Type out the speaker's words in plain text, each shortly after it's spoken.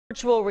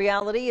Virtual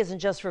reality isn't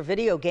just for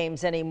video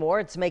games anymore.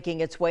 It's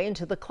making its way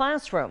into the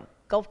classroom.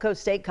 Gulf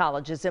Coast State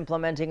College is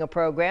implementing a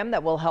program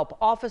that will help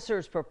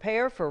officers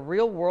prepare for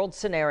real-world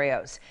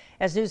scenarios.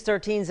 As News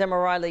 13's Emma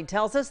Riley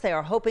tells us, they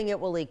are hoping it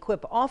will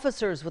equip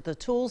officers with the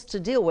tools to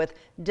deal with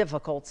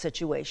difficult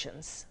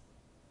situations.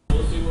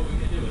 We'll see what we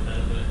can do with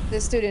that.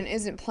 This student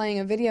isn't playing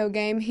a video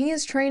game, he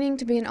is training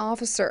to be an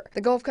officer.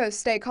 The Gulf Coast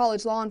State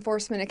College Law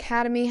Enforcement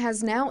Academy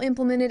has now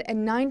implemented a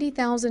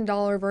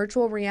 $90,000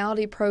 virtual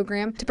reality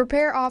program to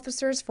prepare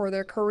officers for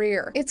their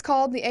career. It's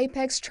called the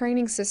Apex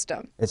Training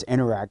System. It's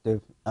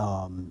interactive,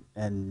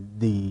 and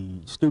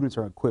the students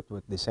are equipped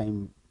with the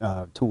same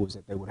tools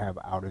that they would have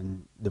out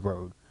in the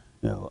road,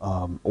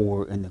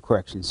 or in the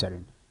corrections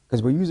setting.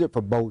 Because we use it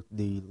for both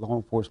the law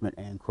enforcement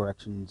and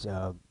corrections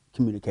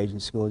communication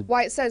skills.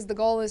 White says the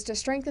goal is to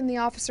strengthen the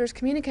officers'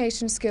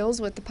 communication skills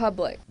with the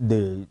public.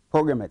 The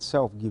program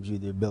itself gives you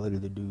the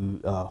ability to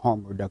do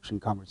harm reduction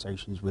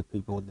conversations with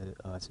people in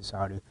the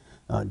society,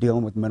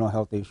 dealing with mental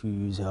health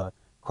issues,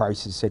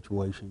 crisis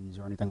situations,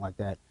 or anything like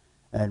that.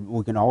 And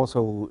we can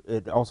also,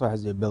 it also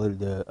has the ability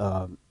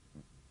to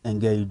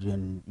engage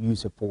in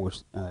use of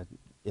force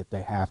if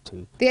they have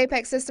to. The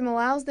Apex system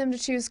allows them to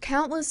choose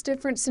countless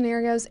different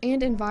scenarios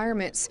and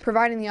environments,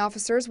 providing the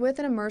officers with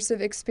an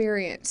immersive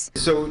experience.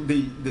 So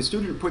the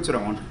student puts it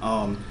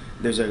on.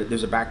 There's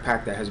a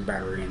backpack that has a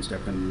battery and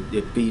stuff, and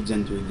it feeds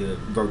into the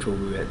virtual,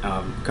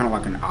 kind of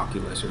like an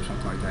Oculus or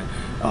something like that.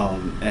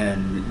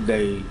 And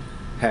they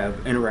have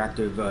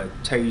interactive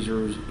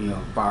tasers,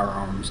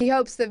 firearms. He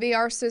hopes the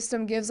VR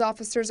system gives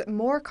officers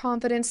more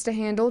confidence to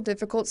handle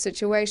difficult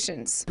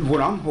situations.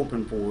 What I'm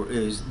hoping for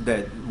is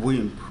that we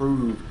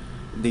improve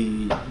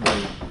the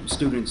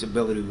students'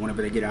 ability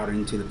whenever they get out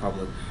into the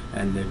public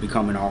and they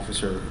become an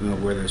officer,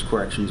 whether it's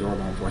corrections or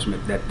law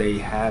enforcement, that they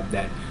have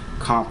that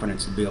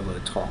confidence to be able to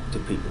talk to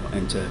people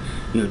and to,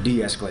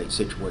 de-escalate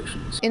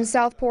situations. In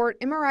Southport,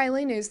 Emma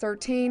Riley, News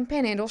 13,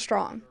 Panhandle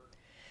Strong.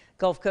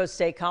 Gulf Coast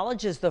State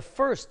College is the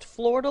first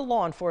Florida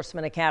law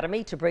enforcement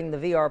academy to bring the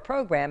VR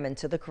program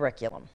into the curriculum.